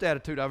the worst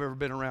attitude I've ever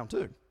been around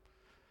too.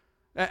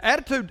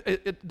 Attitude,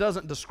 it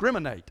doesn't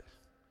discriminate.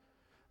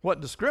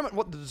 What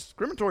the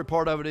discriminatory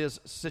part of it is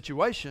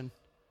situation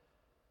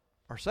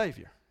or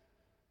Savior.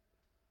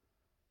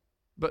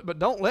 But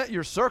don't let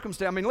your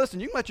circumstance, I mean, listen,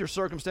 you can let your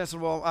circumstances,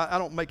 well, I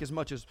don't make as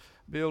much as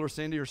Bill or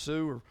Cindy or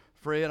Sue or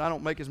Fred. I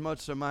don't make as much,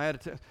 so my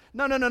attitude.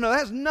 No. That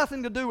has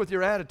nothing to do with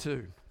your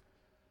attitude.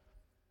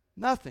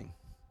 Nothing.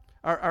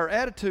 Our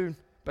attitude,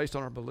 based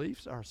on our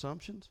beliefs, our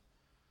assumptions,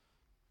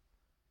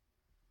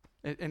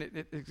 and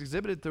it's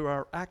exhibited through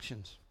our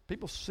actions.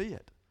 People see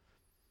it.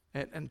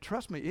 And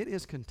trust me, it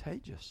is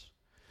contagious.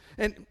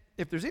 And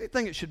if there's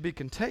anything that should be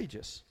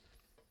contagious,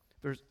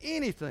 if there's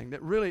anything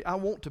that really I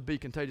want to be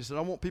contagious, that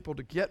I want people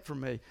to get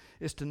from me,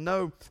 is to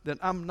know that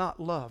I'm not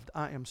loved.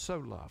 I am so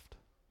loved.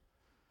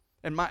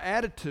 And my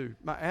attitude,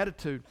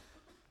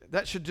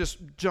 that should just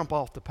jump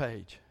off the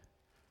page.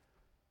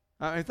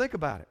 I mean, think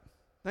about it.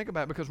 Think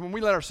about it, because when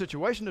we let our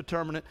situation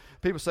determine it,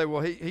 people say,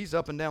 well, he's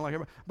up and down like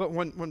everybody. But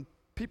when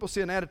people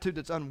see an attitude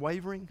that's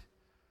unwavering,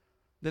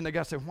 then they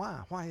got to say,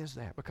 why? Why is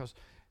that? Because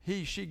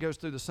she goes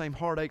through the same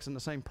heartaches and the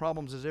same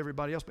problems as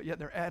everybody else, but yet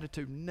their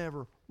attitude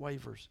never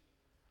wavers.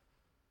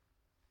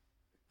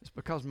 It's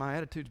because my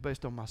attitude's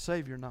based on my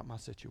Savior, not my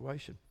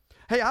situation.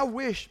 Hey, I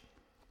wish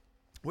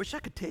I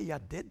could tell you I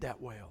did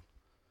that well.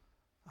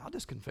 I'll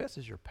just confess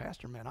as your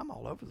pastor, man, I'm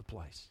all over the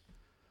place.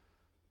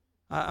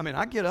 I mean,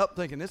 I get up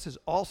thinking this is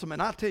awesome,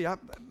 and I tell you,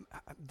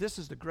 this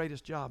is the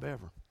greatest job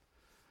ever.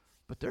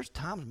 But there's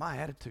times my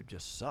attitude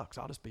just sucks.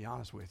 I'll just be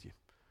honest with you.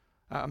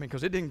 I mean,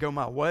 because it didn't go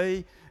my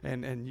way,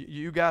 and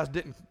you guys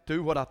didn't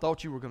do what I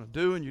thought you were going to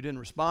do, and you didn't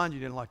respond, you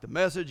didn't like the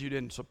message, you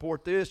didn't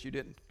support this, you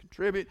didn't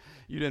contribute,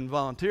 you didn't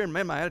volunteer, and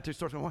man, my attitude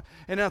starts going,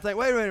 and then I think,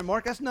 wait a minute,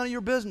 Mark, that's none of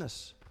your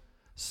business.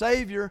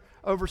 Savior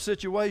over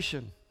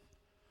situation.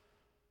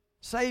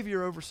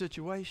 Savior over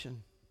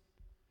situation.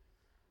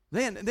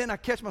 Then I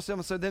catch myself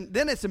and say,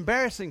 then it's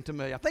embarrassing to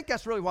me. I think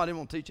that's really why I didn't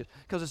want to teach it,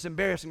 because it's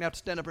embarrassing to have to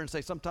stand up here and say,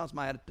 sometimes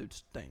my attitude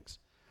stinks.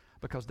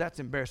 Because that's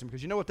embarrassing,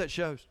 because you know what that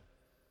shows?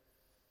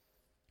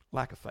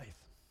 Lack of faith.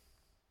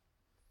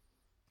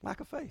 Lack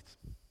of faith.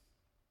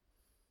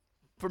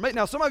 For me,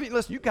 now some of you,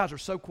 listen, you guys are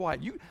so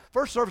quiet.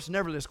 First service is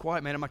never this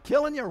quiet, man. Am I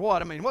killing you or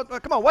what? I mean,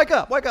 come on, wake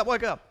up.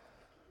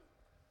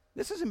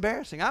 This is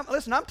embarrassing.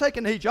 Listen, I'm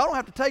taking the heat. Y'all don't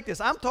have to take this.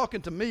 I'm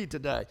talking to me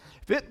today.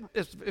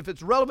 If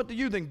it's relevant to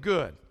you, then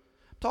good.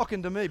 I'm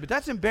talking to me. But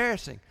that's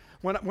embarrassing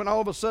when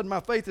all of a sudden my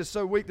faith is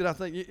so weak that I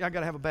think I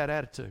got to have a bad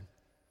attitude.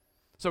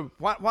 So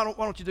why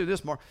don't you do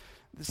this, Mark?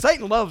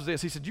 Satan loves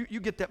this. He said, you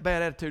get that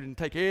bad attitude and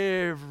take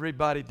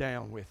everybody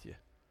down with you.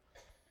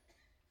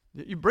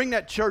 You bring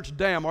that church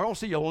down, or I don't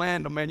see you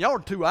land them, man. Y'all are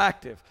too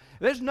active.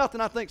 There's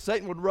nothing I think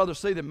Satan would rather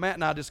see than Matt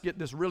and I just get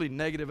this really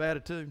negative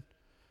attitude.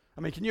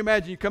 I mean, can you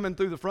imagine you come in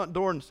through the front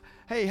door and,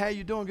 hey, how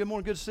you doing? Good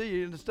morning, good to see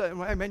you.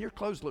 And hey, man, your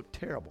clothes look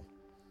terrible.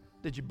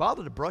 Did you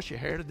bother to brush your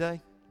hair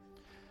today?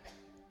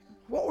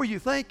 What were you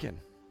thinking?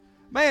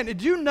 Man,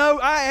 did you know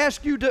I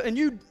asked you to, and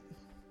you,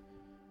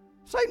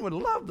 Satan would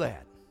love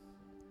that.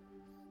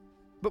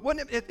 But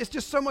it's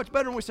just so much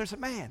better when we say,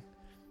 man,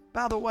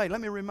 by the way, let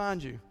me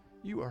remind you,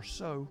 you are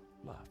so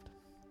loved.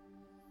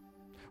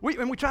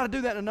 And we try to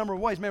do that in a number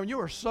of ways. Man, you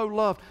are so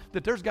loved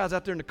that there's guys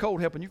out there in the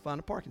cold helping you find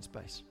a parking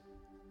space.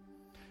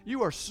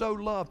 You are so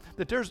loved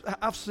that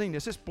I've seen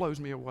this blows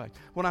me away.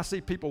 When I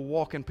see people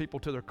walking people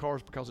to their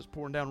cars because it's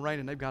pouring down rain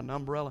and they've got an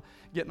umbrella,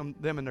 getting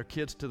them and their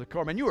kids to the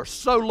car. Man, you are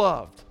so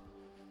loved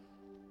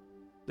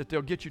that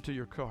they'll get you to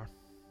your car.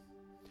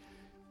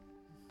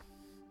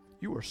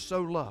 You are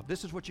so loved.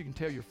 This is what you can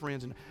tell your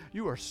friends. And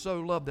you are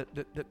so loved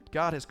that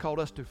God has called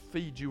us to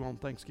feed you on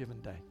Thanksgiving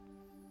Day.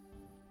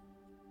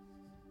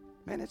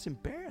 Man, it's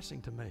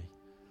embarrassing to me.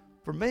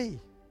 For me,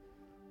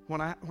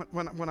 when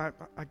I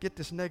get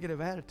this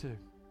negative attitude.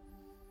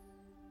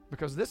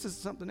 Because this is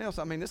something else.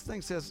 I mean, this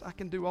thing says I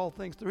can do all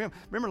things through Him.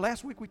 Remember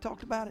last week we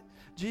talked about it?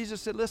 Jesus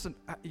said, listen,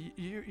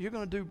 you're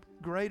going to do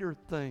greater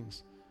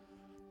things.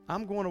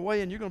 I'm going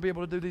away and you're going to be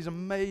able to do these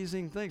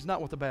amazing things,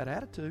 not with a bad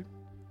attitude.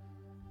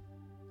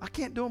 I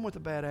can't do them with a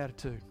bad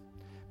attitude.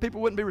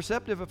 People wouldn't be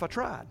receptive if I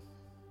tried.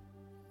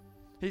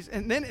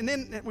 And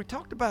then we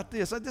talked about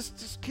this. This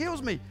just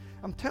kills me.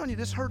 I'm telling you,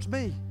 this hurts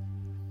me.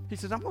 He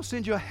says, I'm going to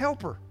send you a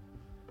helper.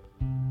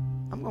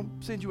 I'm going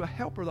to send you a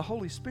helper, the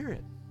Holy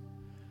Spirit.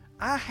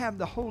 I have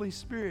the Holy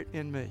Spirit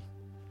in me.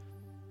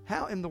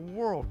 How in the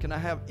world can I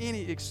have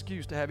any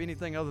excuse to have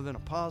anything other than a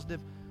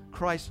positive,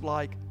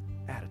 Christ-like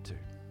attitude?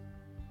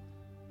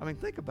 I mean,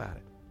 think about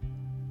it.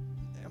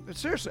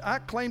 Seriously, I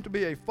claim to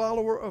be a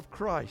follower of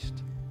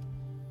Christ.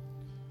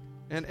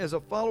 And as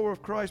a follower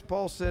of Christ,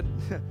 Paul said,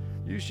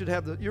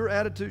 your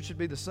attitude should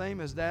be the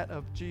same as that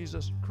of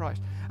Jesus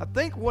Christ. I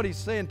think what he's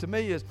saying to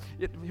me is,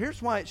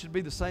 here's why it should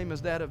be the same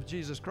as that of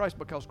Jesus Christ,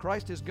 because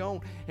Christ is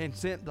gone and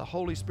sent the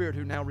Holy Spirit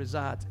who now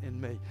resides in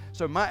me.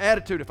 So my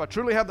attitude, if I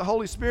truly have the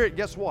Holy Spirit,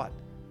 guess what?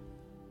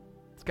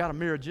 It's got to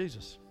mirror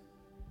Jesus.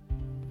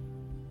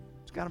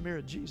 It's got to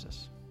mirror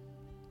Jesus.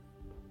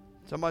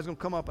 Somebody's going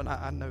to come up, and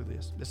I know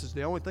this. This is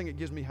the only thing that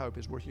gives me hope,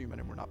 is we're human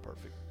and we're not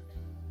perfect.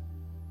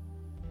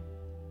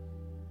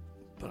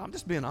 But I'm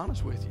just being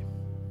honest with you.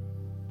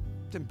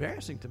 It's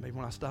embarrassing to me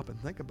when I stop and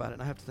think about it,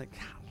 and I have to think,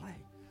 golly,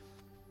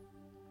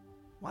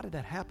 why did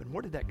that happen?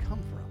 Where did that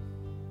come from?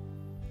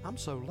 I'm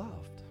so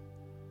loved.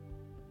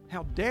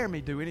 How dare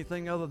me do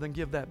anything other than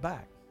give that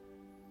back?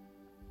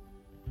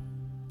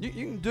 You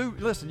can do,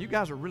 listen, you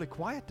guys are really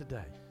quiet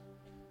today.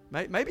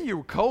 Maybe you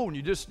were cold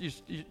and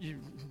you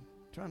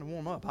trying to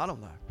warm up. I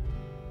don't know.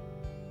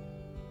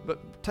 But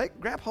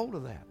grab hold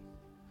of that.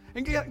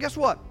 And guess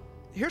what?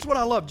 Here's what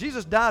I love.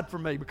 Jesus died for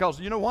me because,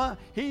 you know why?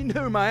 He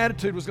knew my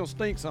attitude was going to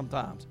stink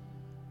sometimes.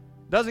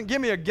 Doesn't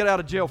give me a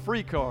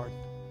get-out-of-jail-free card.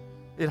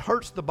 It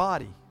hurts the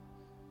body.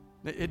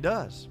 It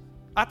does.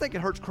 I think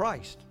it hurts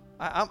Christ.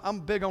 I'm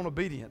big on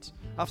obedience.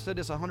 I've said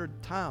this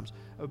 100 times.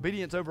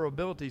 Obedience over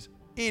abilities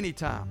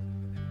anytime.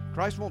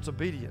 Christ wants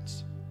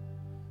obedience.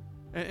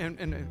 And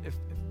if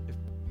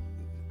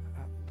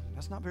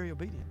that's not very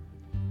obedient.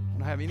 I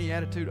don't have any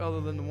attitude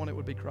other than the one that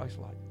would be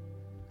Christ-like.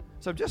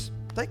 So just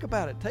think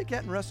about it. Take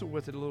that and wrestle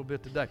with it a little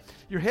bit today.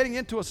 You're heading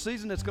into a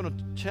season that's going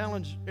to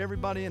challenge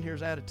everybody in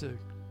here's attitude.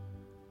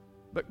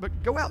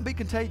 But go out and be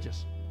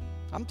contagious.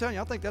 I'm telling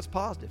you, I think that's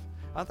positive.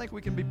 I think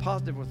we can be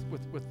positive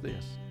with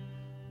this.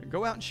 And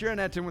go out and share an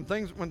attitude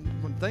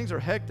when things are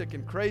hectic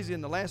and crazy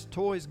and the last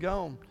toy's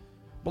gone.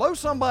 Blow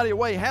somebody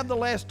away. Have the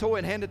last toy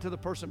and hand it to the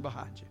person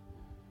behind you.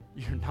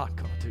 You're not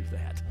going to do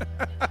that.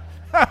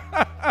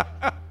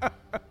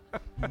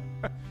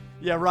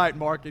 Yeah, right,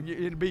 Mark.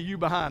 It'll be you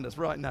behind us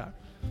right now.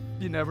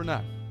 You never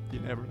know. You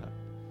never know.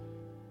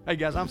 Hey,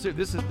 guys, I'm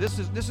serious. This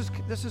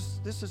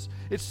is.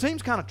 It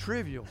seems kind of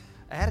trivial.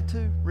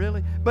 Attitude,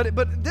 really?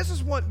 But this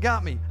is what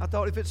got me. I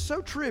thought, if it's so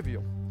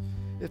trivial,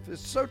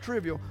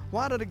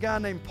 why did a guy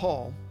named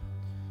Paul,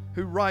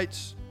 who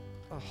writes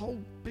a whole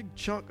big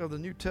chunk of the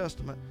New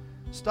Testament,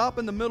 stop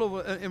in the middle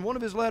of in one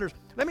of his letters?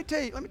 Let me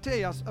tell you. I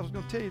was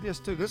going to tell you this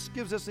too. This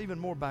gives us even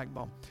more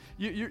backbone.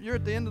 You're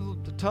at the end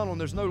of the tunnel and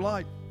there's no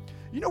light.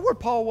 You know where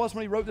Paul was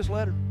when he wrote this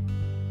letter?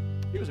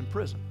 He was in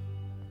prison.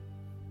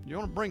 You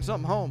want to bring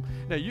something home.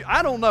 Now,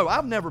 I don't know.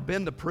 I've never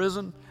been to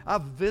prison.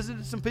 I've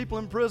visited some people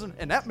in prison,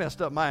 and that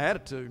messed up my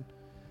attitude.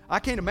 I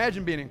can't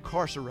imagine being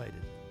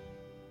incarcerated.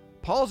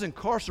 Paul's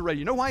incarcerated.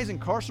 You know why he's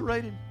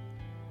incarcerated?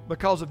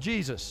 Because of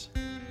Jesus.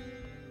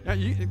 Now,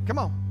 come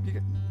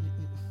on.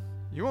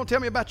 You want to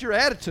tell me about your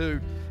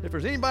attitude? If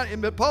there's anybody,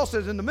 but Paul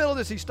says in the middle of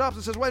this, he stops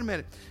and says, wait a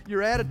minute.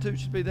 Your attitude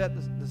should be the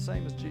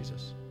same as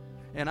Jesus.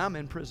 And I'm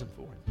in prison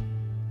for him.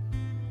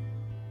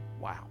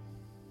 Wow.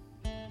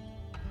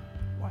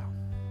 Wow.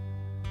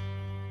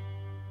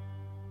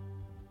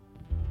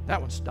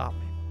 That one stopped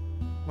me.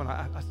 When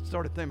I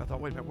started thinking, I thought,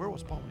 wait a minute, where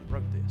was Paul when he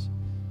wrote this?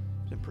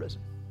 He was in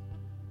prison.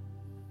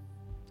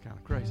 It's kind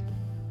of crazy.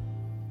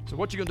 So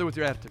what you going to do with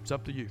your attitude? It's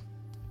up to you.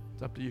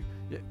 It's up to you.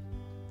 Yeah.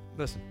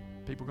 Listen,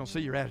 people are going to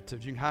see your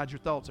attitudes. You can hide your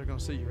thoughts. They're going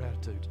to see your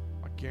attitudes.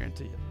 I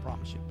guarantee it. I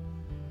promise you.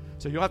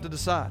 So you'll have to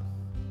decide.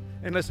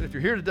 And listen, if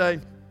you're here today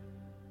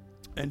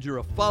and you're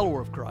a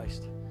follower of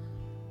Christ,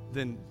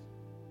 then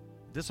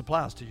this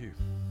applies to you.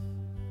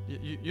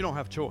 You don't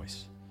have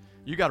choice.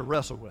 You got to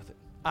wrestle with it.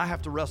 I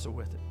have to wrestle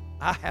with it.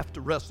 I have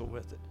to wrestle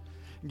with it.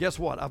 And guess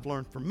what? I've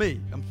learned from me.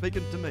 I'm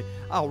speaking to me.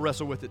 I'll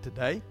wrestle with it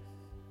today.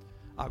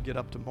 I'll get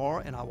up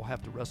tomorrow and I will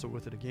have to wrestle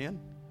with it again.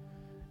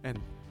 And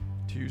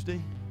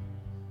Tuesday,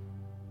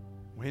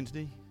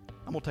 Wednesday,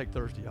 I'm going to take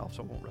Thursday off,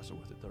 so I won't wrestle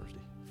with it Thursday.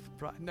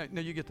 Friday.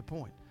 No, you get the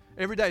point.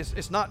 Every day,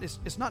 it's not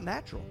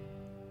natural.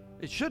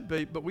 It should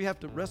be, but we have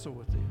to wrestle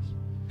with this.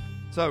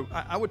 So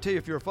I would tell you,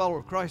 if you're a follower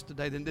of Christ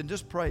today, then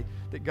just pray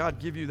that God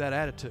give you that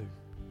attitude.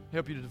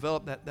 Help you to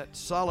develop that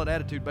solid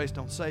attitude based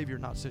on Savior,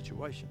 not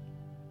situation.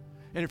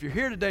 And if you're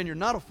here today and you're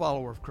not a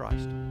follower of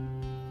Christ,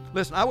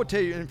 listen, I would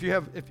tell you, and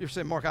if you're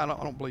saying, Mark, I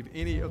don't believe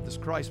any of this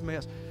Christ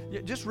mess,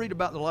 just read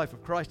about the life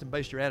of Christ and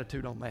base your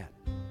attitude on that.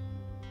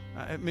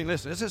 I mean,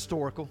 listen, it's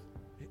historical.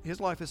 His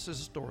life is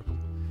historical.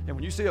 And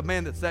when you see a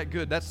man that's that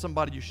good, that's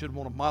somebody you should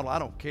want to model. I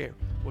don't care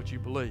what you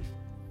believe.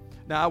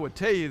 Now, I would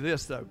tell you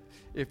this, though.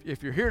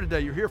 If you're here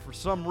today, you're here for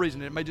some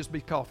reason. It may just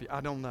be coffee.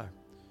 I don't know.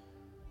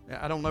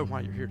 I don't know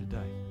why you're here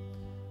today.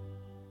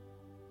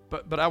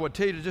 But I would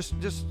tell you to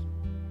just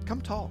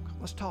come talk.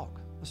 Let's talk.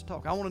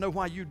 I want to know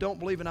why you don't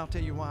believe, and I'll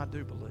tell you why I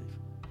do believe.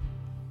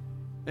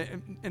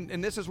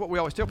 And this is what we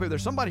always tell people.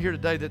 There's somebody here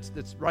today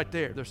that's right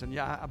there. They're saying,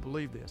 yeah, I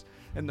believe this.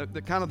 And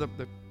the kind of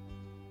the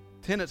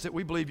tenets that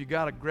we believe you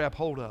got to grab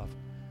hold of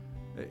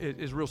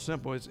is real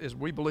simple. Is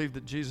we believe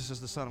that Jesus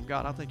is the Son of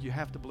God. I think you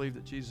have to believe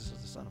that Jesus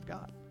is the Son of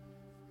God.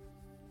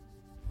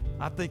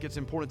 I think it's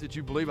important that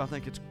you believe. I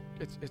think it's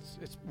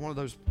one of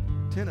those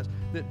tenets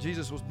that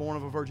Jesus was born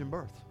of a virgin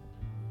birth.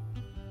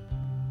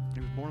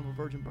 was born of a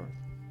virgin birth.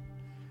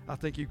 I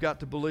think you've got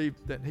to believe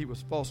that he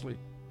was falsely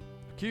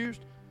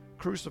accused,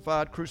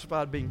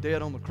 crucified being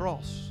dead on the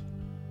cross.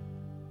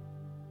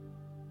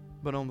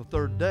 But on the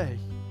third day,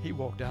 he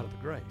walked out of the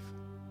grave.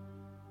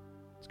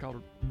 It's called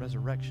a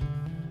resurrection.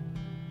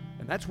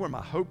 And that's where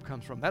my hope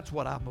comes from. That's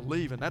what I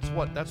believe, and that's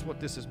what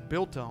this is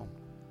built on.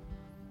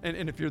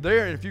 And if you're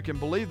there, and if you can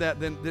believe that,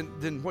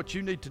 then what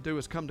you need to do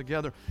is come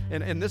together.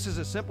 And this is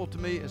as simple to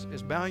me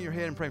as bowing your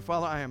head and praying,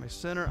 Father, I am a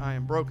sinner, I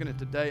am broken, and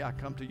today I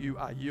come to you,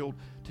 I yield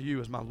to you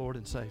as my Lord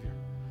and Savior.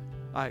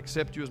 I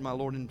accept you as my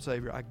Lord and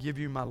Savior. I give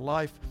you my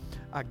life.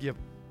 I give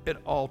it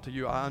all to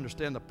you. I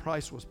understand the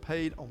price was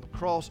paid on the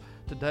cross.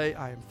 Today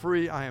I am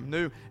free, I am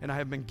new, and I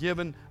have been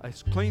given a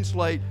clean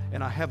slate,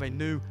 and I have a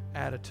new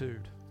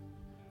attitude.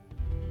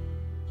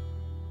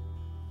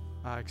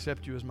 I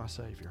accept you as my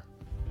Savior.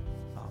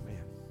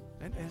 Amen.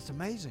 And it's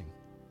amazing.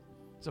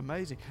 It's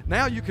amazing.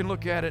 Now you can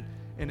look at it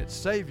and it's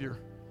Savior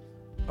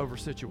over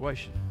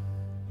situation.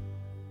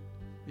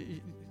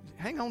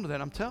 Hang on to that,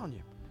 I'm telling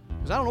you.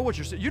 Because I don't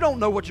know you don't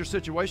know what your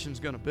situation is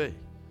going to be.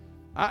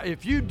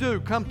 If you do,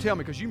 come tell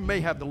me, because you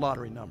may have the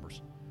lottery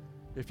numbers.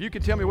 If you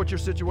can tell me what your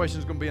situation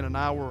is going to be in an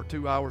hour or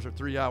 2 hours or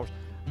 3 hours,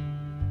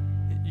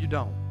 you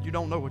don't. You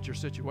don't know what your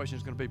situation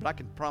is going to be. But I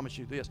can promise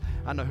you this.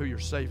 I know who your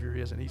Savior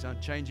is, and He's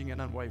unchanging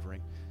and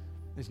unwavering.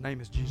 His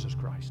name is Jesus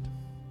Christ.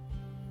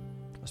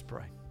 Let's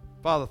pray.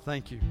 Father,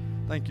 thank you.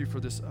 Thank you for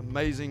this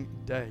amazing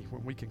day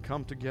when we can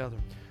come together.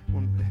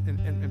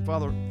 And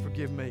Father,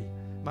 forgive me.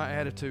 My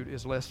attitude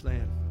is less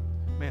than.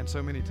 Man,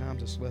 so many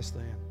times it's less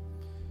than.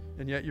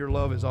 And yet your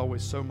love is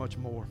always so much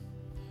more.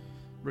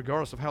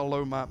 Regardless of how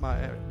low my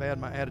bad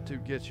my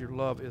attitude gets, your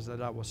love is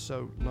that I was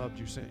so loved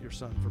you sent your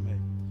Son for me.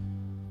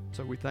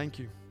 So we thank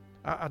you.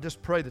 I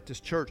just pray that this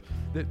church,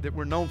 that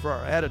we're known for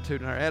our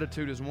attitude, and our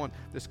attitude is one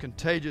that's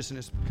contagious, and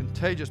it's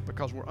contagious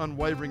because we're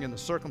unwavering in the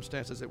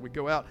circumstances, that we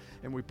go out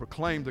and we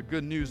proclaim the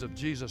good news of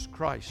Jesus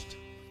Christ.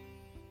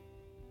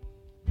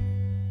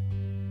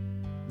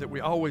 That we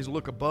always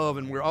look above,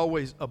 and we're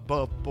always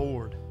above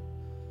board.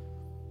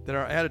 That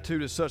our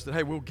attitude is such that,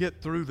 hey, we'll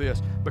get through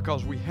this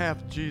because we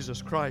have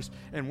Jesus Christ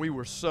and we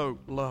were so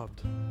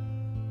loved.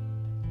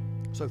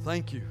 So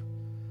thank you.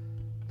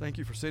 Thank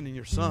you for sending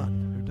your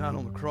Son who died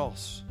on the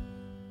cross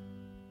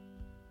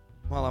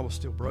while I was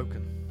still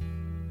broken,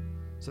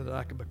 so that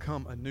I could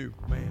become a new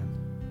man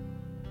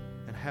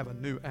and have a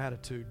new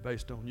attitude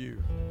based on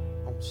you,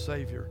 on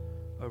Savior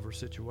over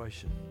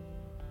situation.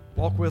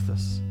 Walk with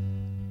us.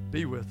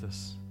 Be with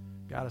us.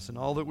 Guide us in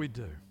all that we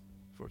do.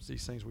 For it's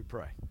these things we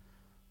pray.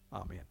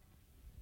 Amen.